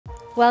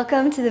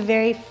Welcome to the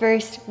very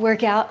first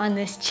workout on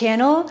this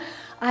channel.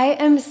 I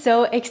am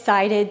so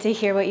excited to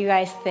hear what you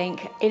guys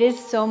think. It is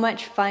so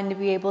much fun to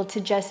be able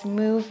to just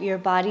move your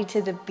body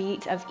to the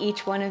beat of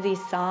each one of these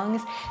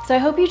songs. So I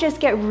hope you just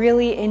get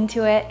really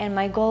into it, and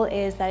my goal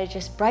is that it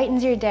just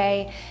brightens your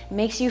day,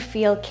 makes you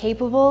feel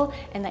capable,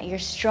 and that you're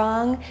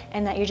strong,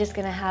 and that you're just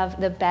gonna have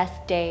the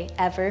best day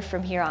ever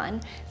from here on.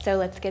 So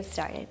let's get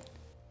started.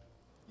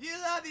 You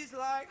love is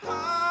like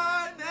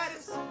hard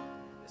medicine.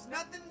 There's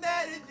nothing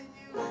better than you.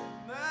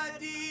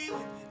 Muddy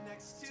when you're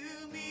next to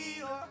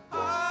me, or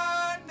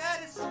hard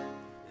medicine.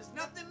 There's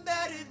nothing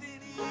better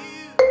than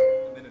you.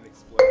 And then it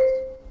explodes.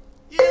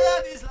 Your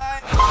love is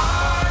like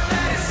hard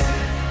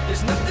medicine.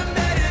 There's nothing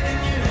better than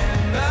you.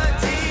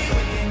 Muddy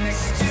when you're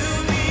next to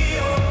me,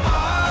 or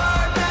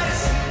hard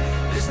medicine.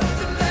 There's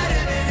nothing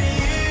better than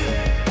you.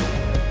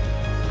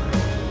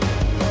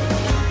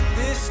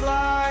 This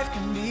life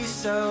can be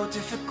so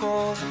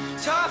difficult.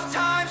 Tough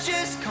times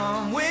just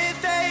come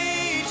with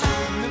age.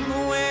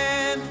 Remember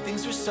when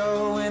things were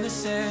so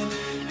innocent?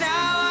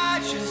 Now I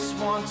just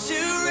want to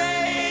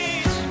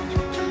rage.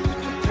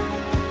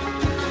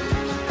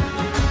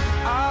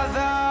 I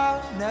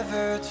vow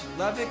never to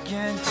love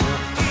again till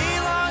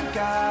Elon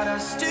got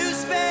us to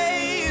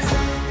space.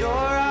 Your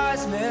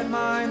eyes met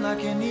mine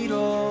like a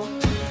needle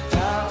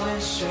that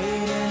went straight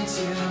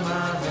into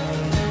my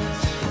veins.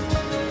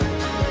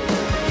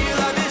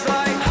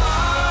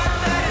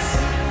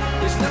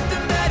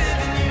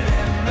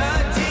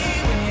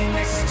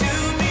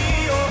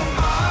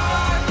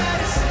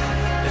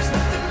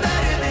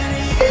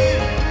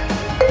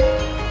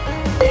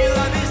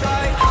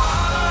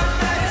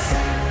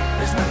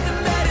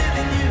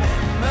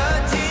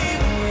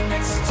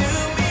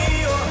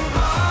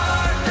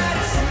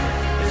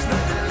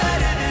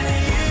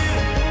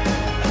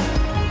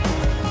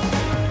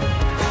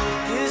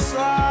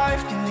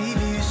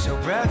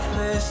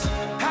 Breathless,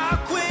 how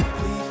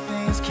quickly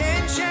things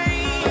can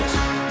change.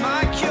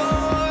 My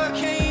cure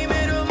came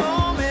in a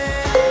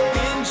moment,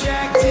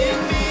 injecting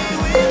me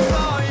with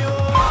all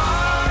your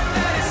hard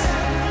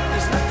medicine.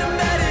 There's nothing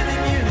better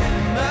than you.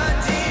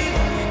 Muddy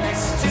when you're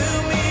next to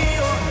me,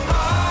 or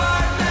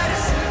hard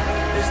medicine.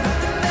 There's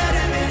nothing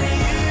better than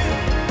you.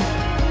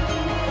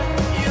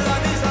 Your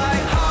love is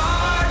like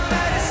hard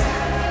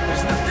medicine.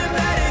 There's nothing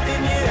better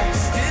than you.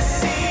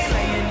 Ecstasy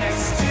laying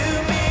next to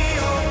me,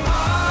 or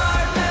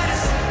hard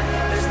medicine.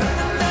 There's nothing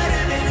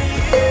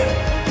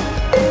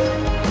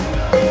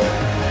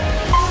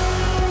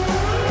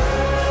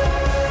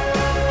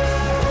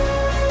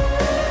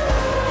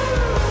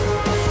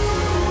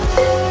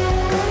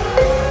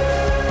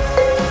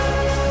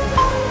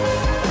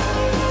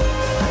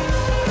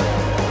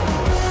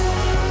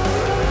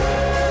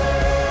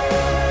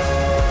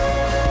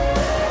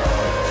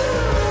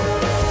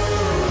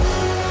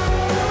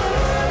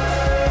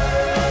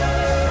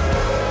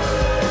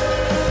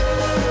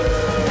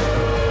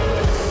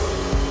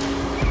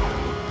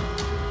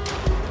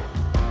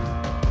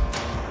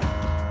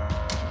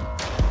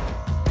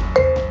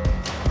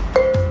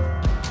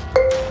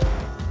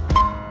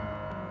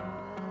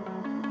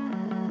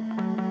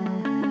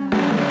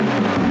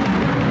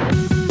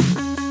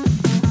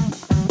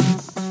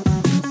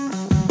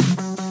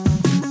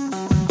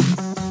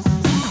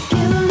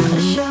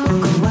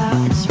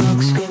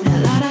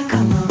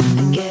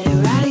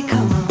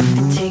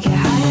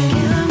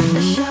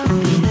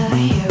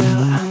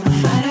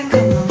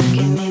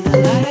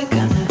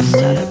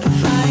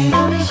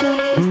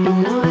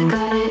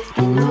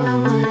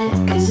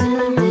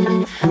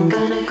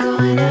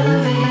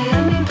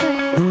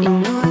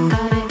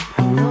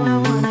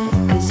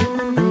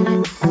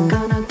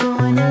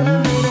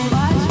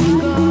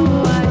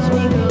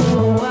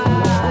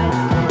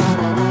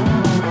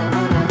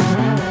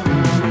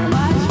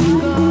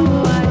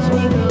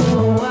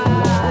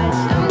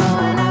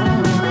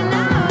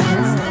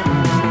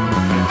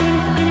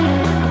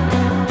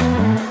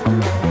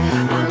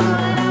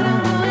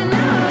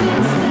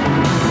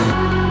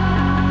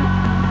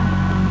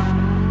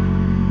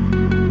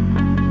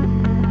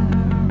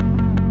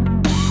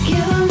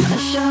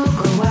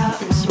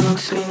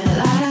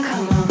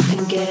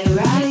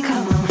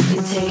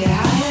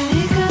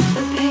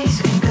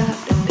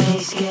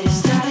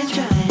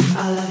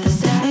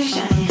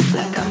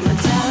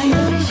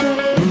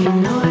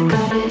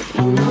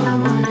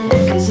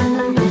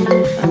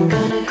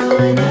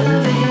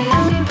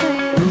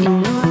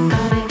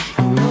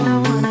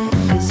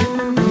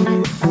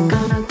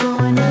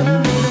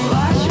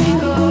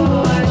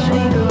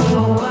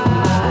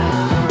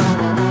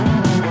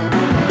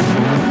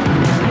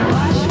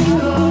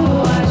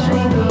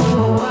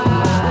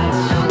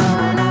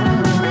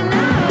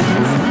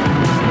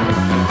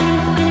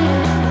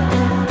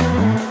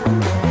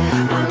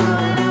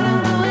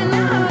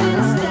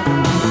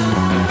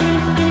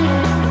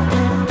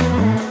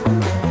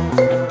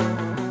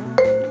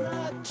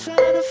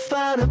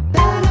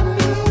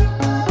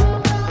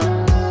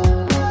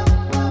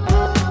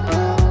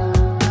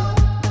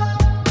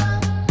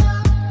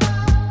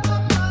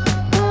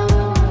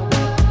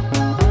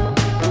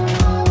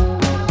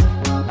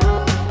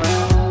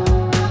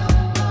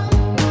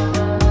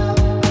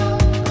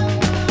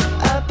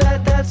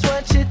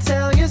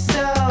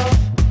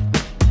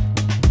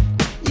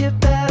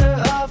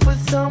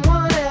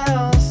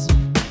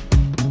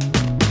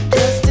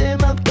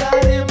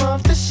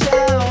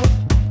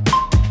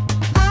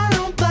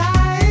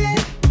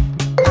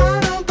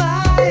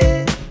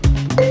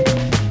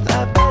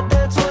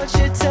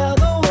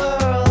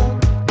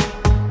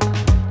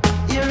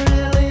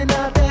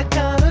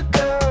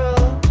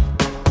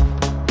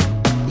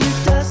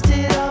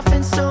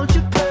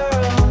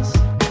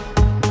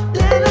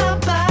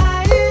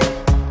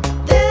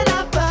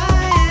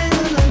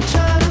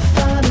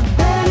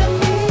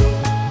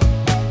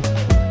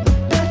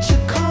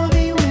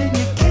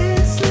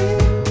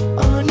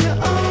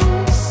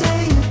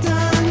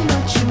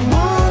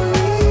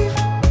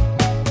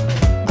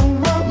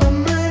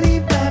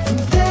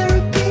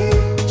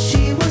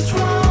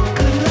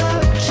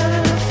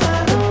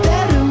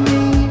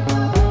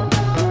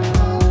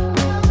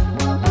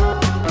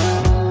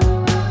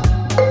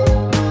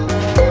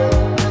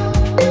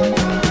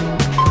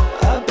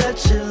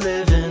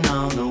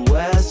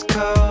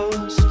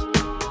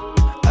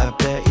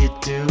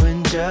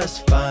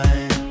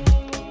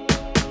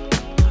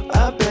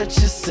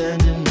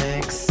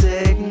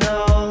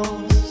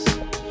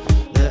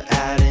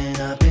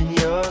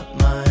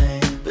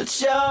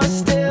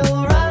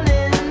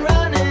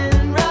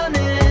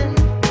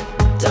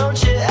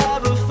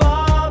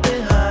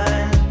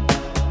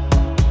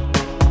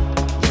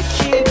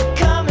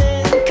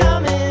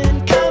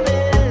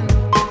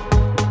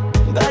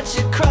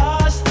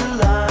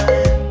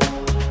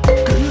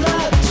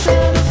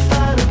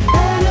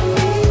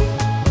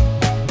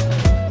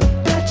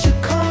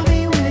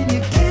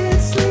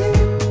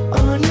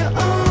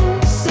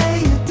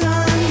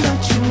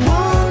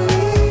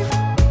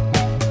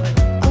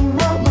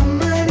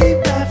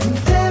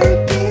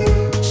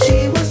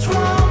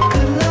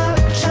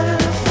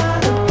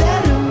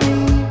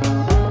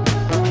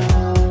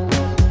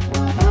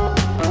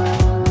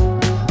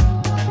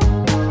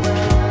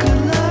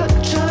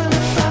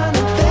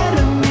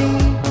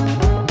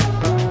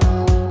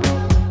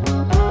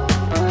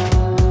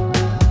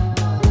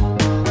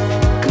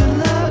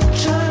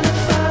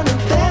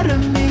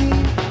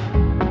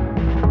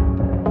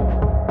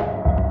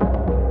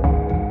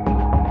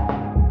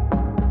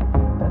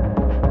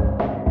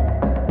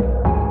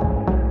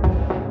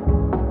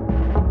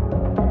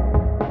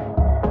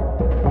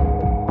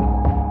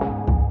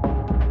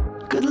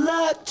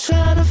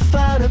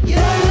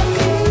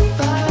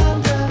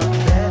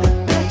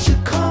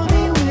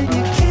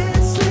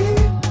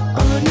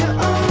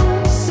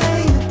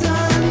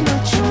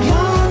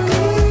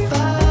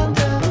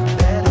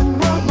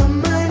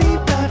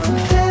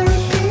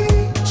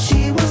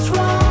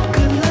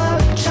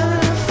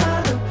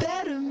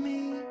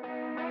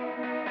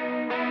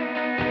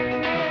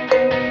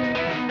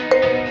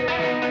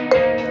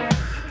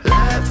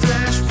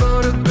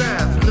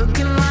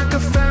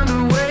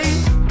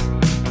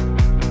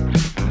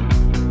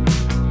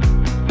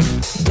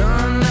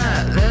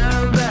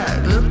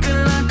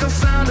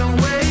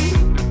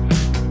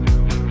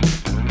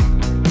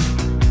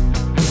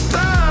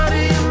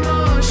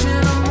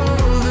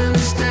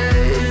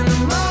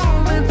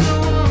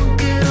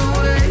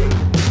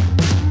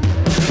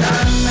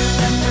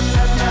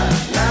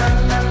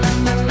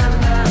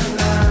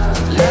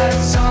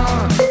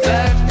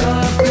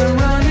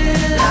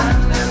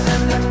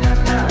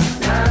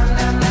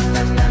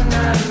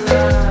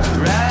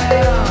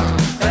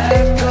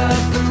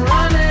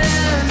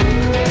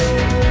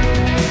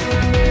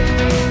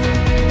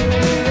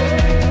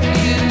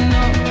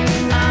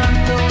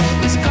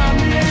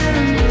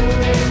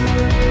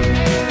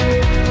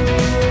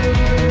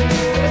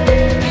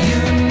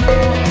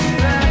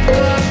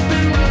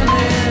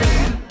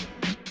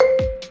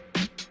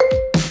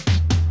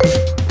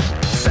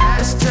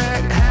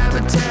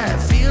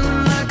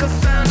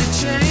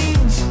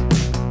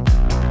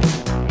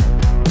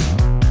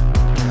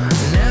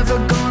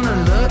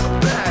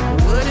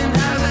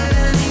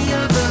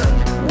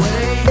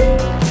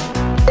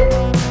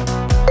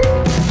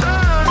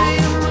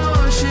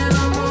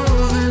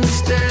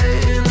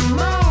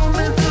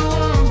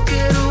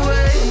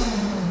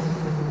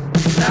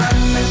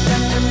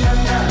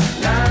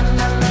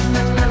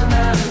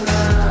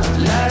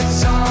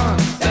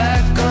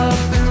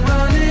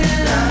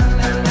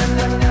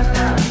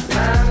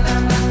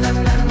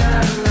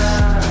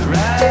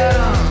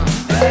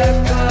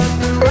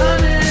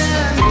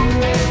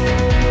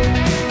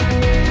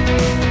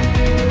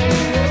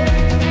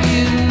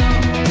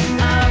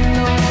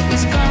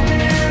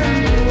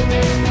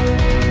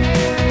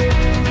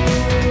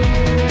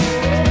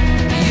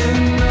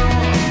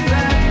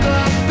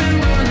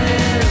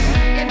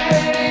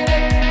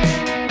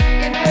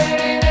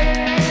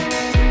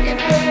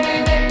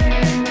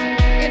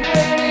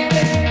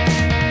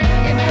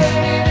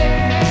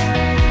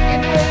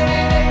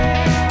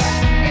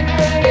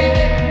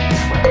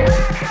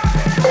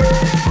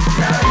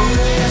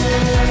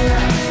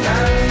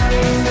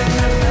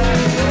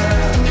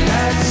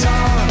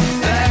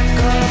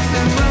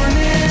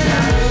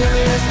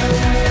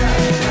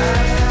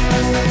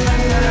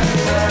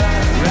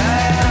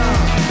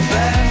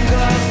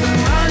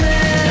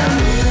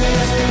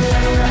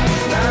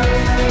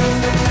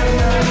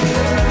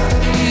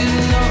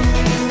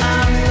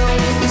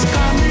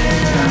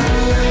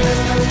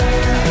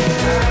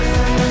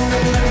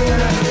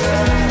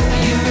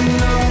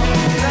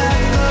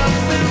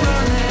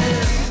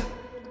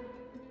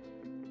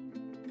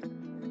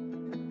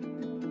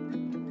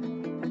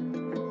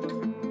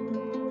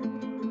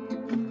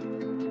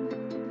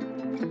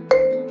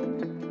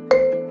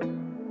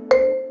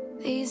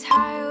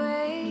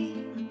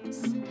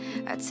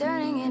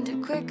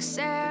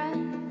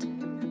quicksand.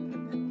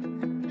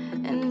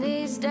 And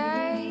these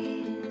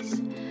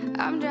days,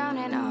 I'm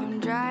drowning on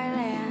dry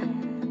land.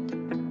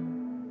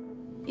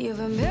 You've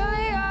a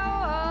million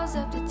walls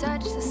up to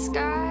touch the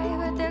sky,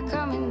 but they're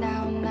coming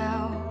down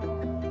now.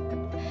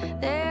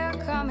 They're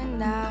coming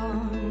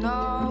down, no,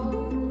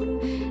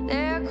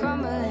 they're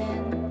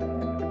crumbling.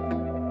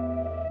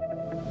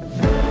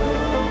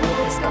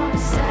 It's gonna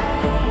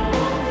save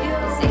you.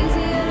 It's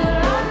easier to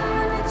run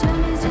when the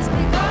journey's just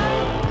begun.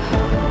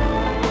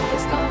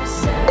 It's gonna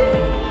save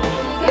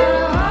you.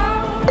 Gotta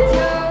hold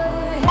your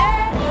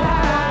head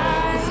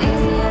high. It's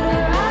easier to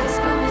run. It's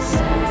gonna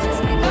save. It's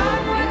just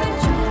begun when the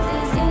truth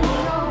is in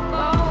your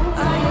bones.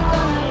 Are you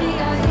gonna be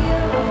a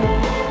hero?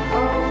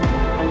 Oh,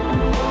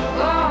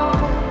 oh.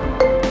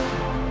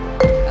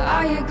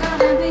 Are you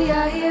gonna be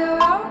a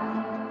hero?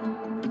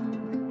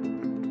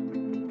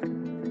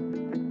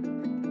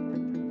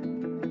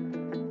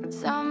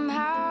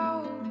 Somehow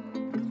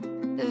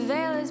the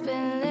veil has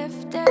been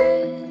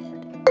lifted,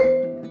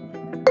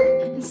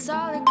 and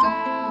solid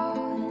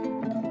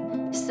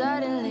ground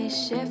suddenly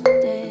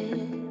shifted.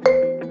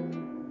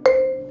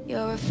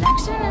 Your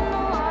reflection in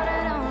the water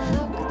don't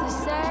look the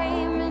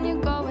same, and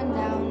you're going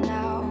down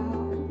now.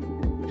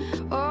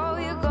 Oh,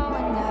 you're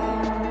going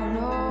down.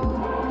 No,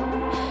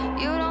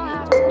 you don't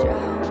have to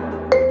drown.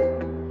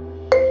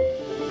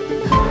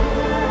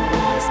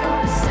 It's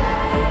gonna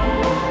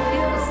save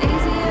you. It's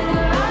easier to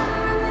run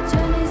when the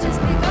journey's just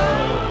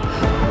begun.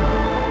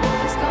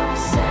 It's gonna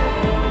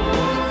save you.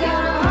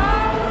 Gotta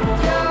hold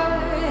your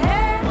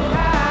head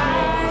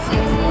high. It's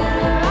easier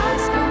to run.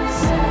 It's gonna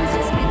save you.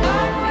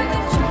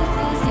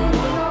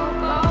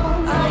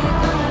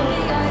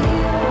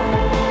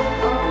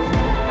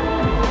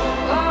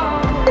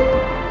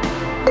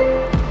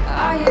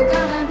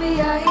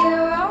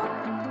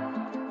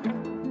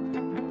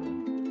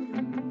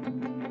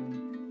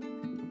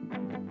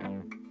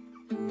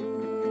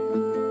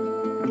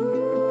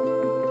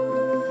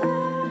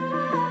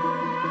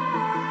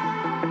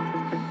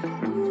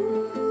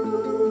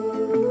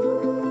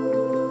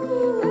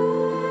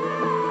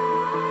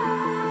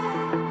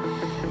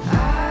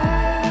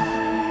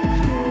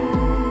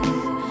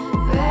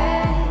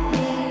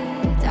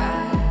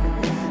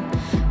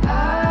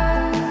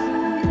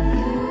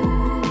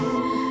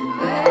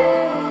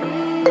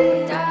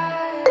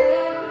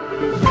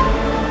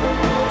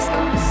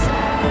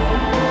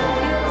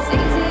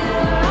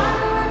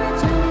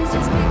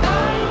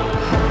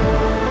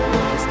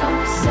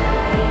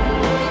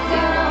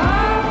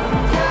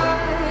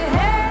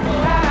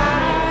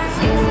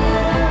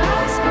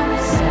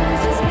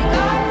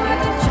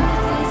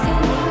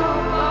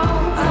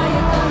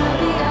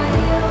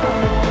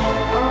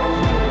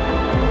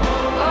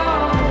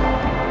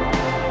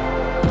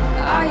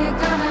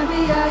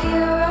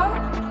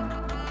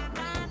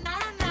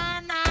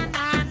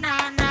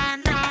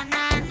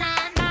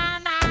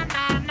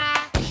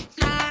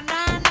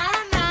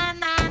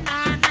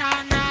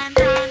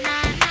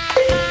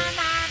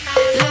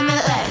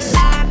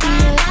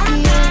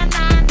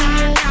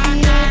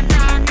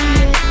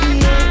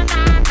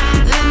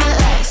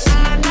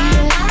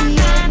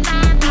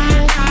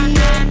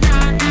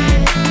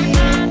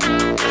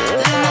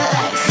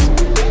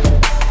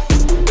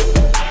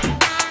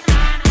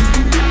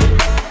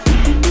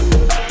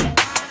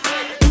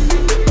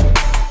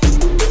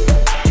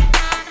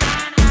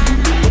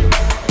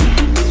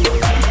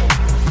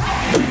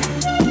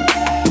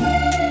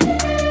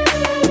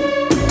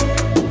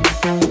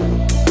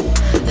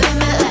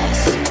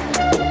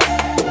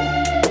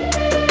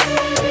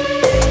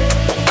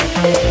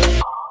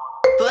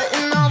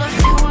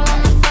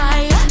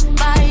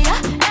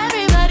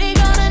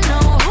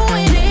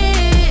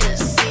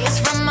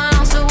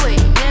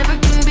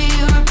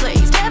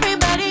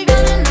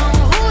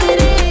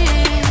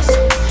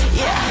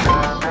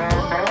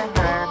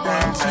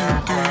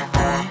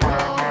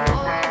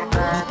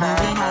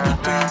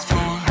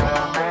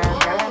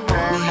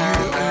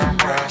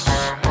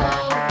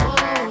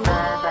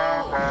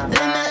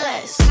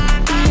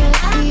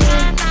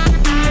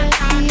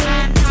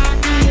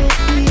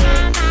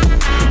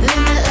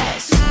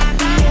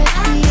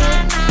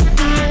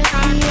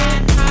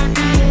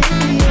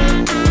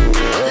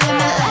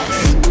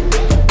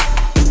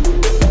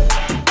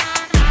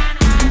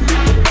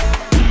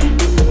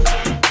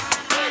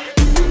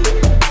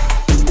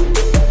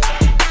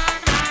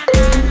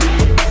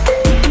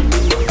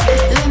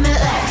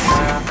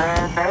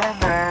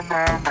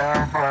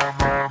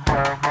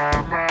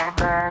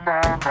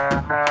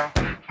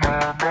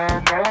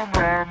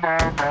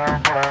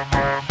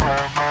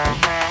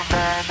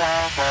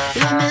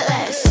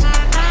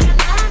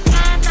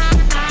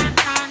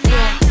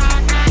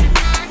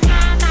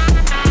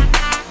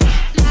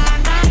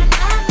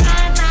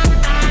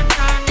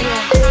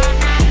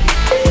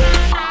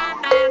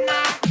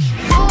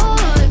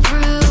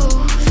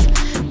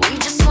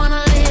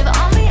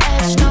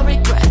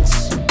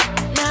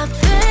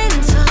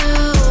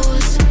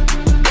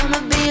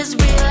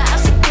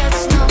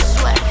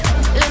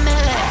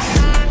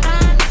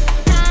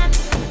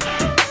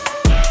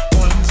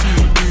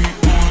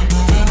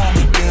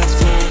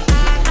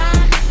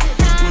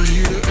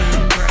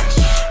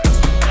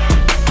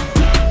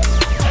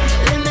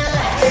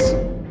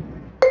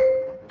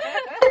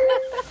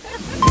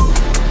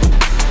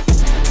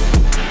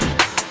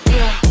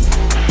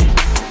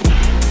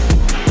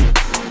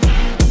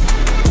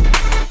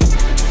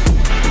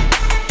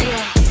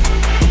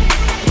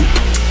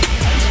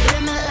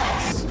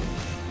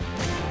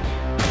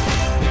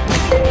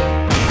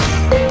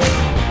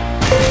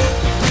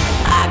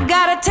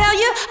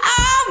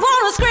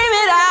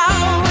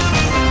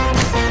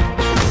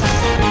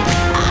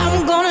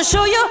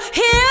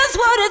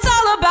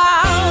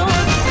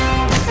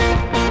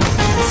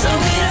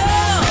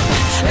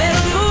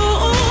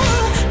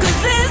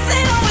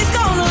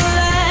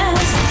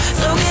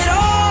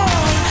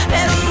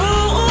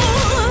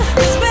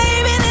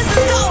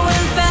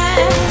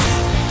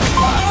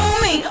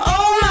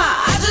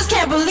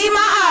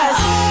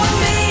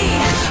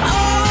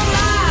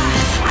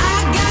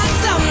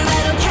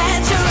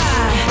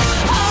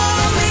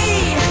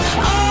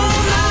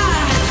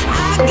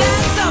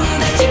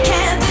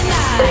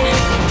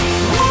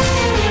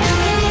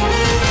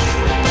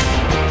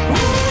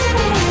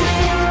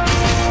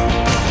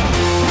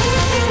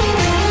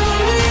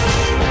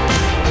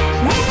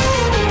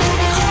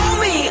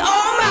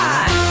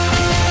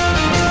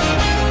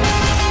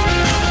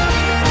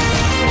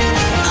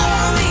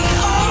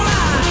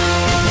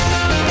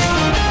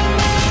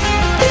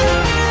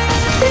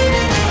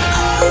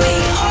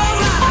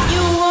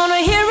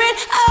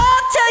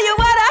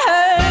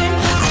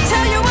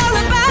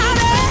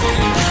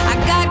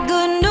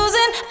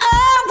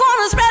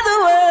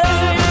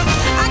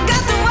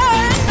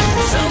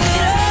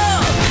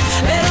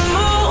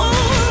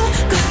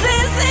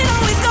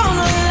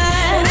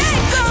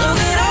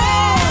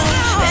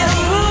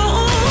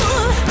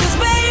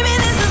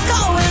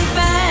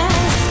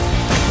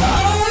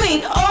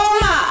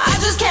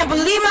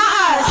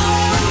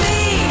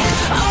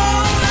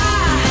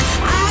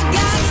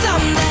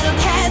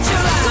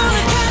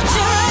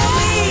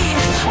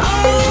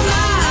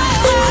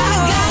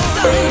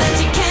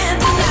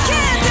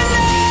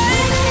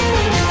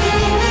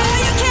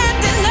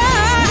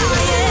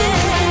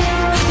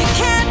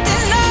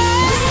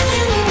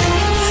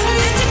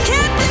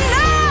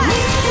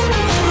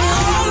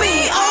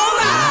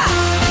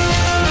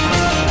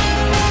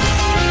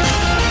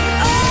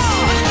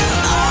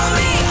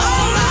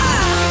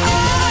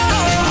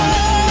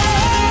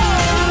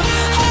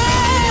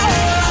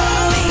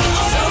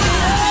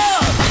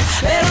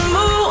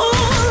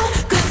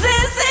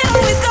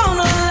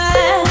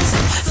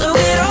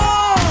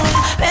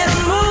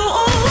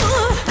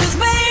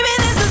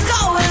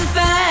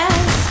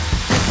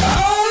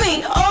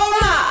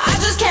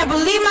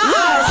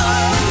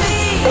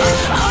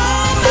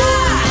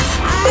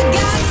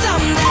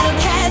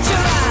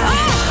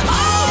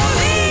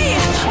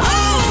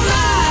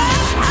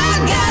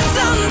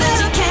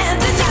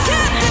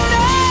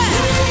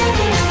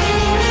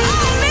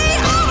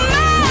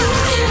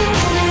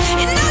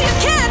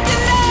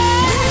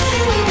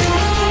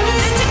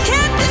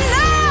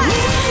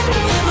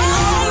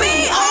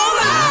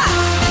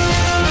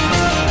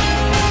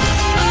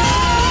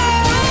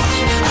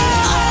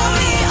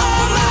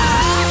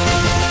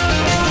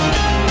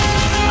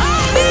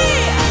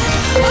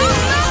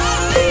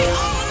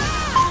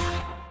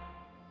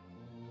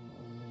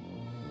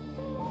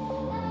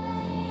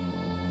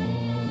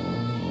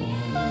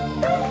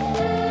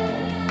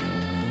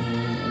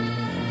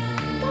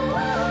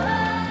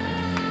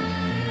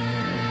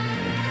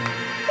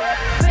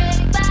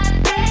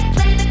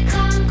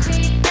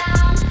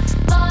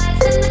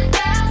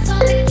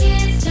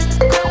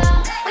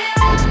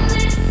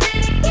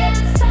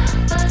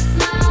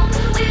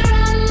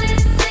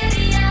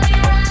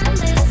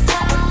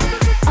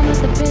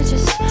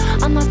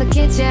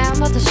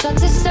 about to shut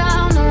this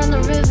down. Or on the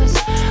rivers,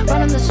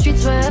 running the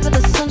streets wherever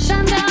the sun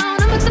shine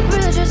down. I'm at the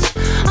bridges,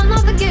 I'm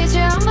off the gates,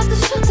 yeah, I'm about to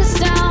shut this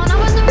down.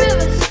 I'm at the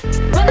rivers,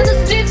 running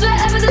the streets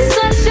wherever the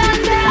sun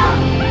shines down.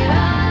 We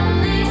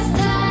run this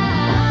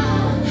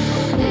town,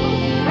 we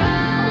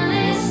run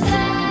this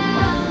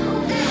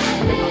town,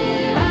 we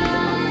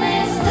run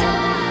this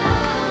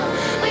town.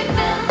 We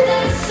built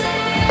this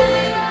city,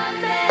 we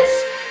run this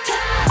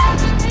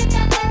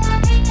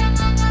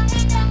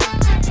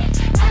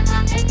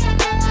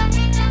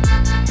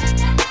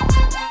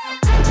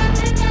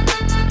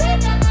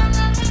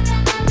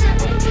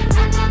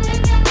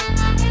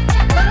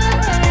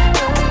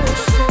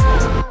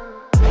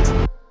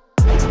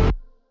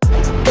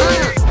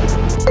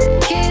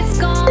Kids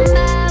gone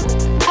mad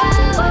with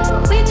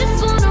power. We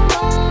just wanna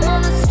roam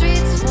on the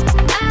streets for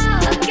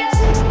hours.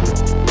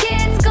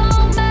 Kids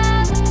gone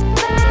mad with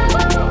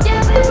power.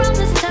 Yeah, we run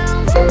this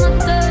town from the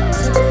dirt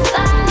to the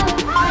south.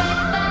 Brick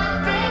by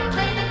brick,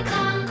 lay the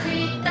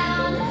concrete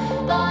down.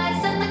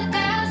 Boys and the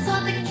girls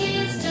hold the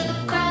keys to the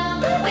crown.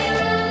 We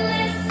run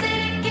this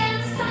city,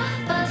 can't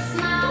stop us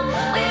now.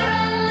 We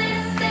run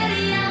this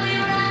city, yeah, we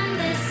run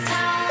this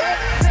town.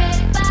 Brick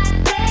by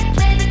brick,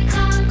 lay the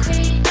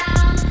concrete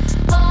down.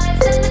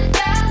 Boys and the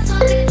girls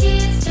hold the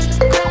keys to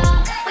the crown.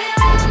 We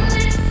run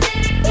this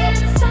city,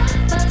 can't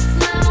stop us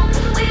now.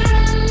 We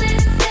run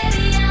this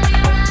city, yeah, we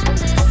run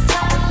this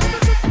town.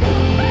 We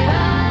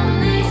run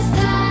this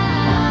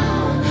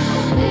town.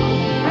 We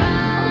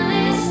run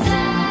this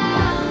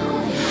town.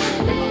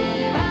 We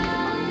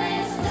run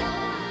this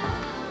town.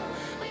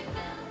 We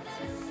built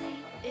this city.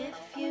 If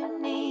you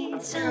need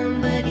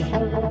somebody,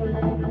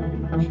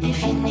 if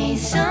you need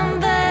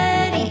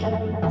somebody,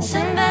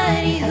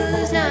 somebody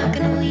who's not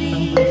gonna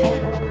leave you,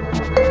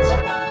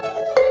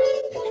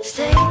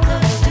 stay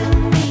close to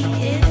me.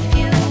 If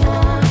you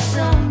want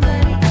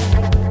somebody,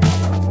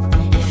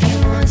 if you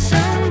want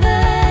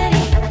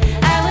somebody,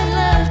 I would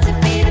love to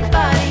be the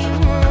body you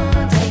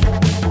want.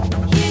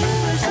 You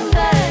were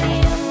somebody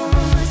who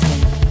wants me.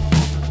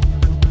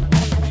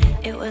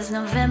 It was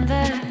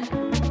November.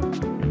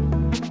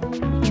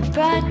 You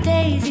brought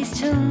daisies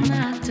to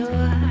my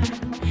door,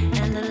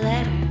 and the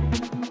letter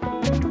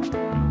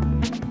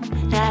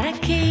that I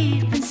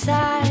keep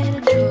inside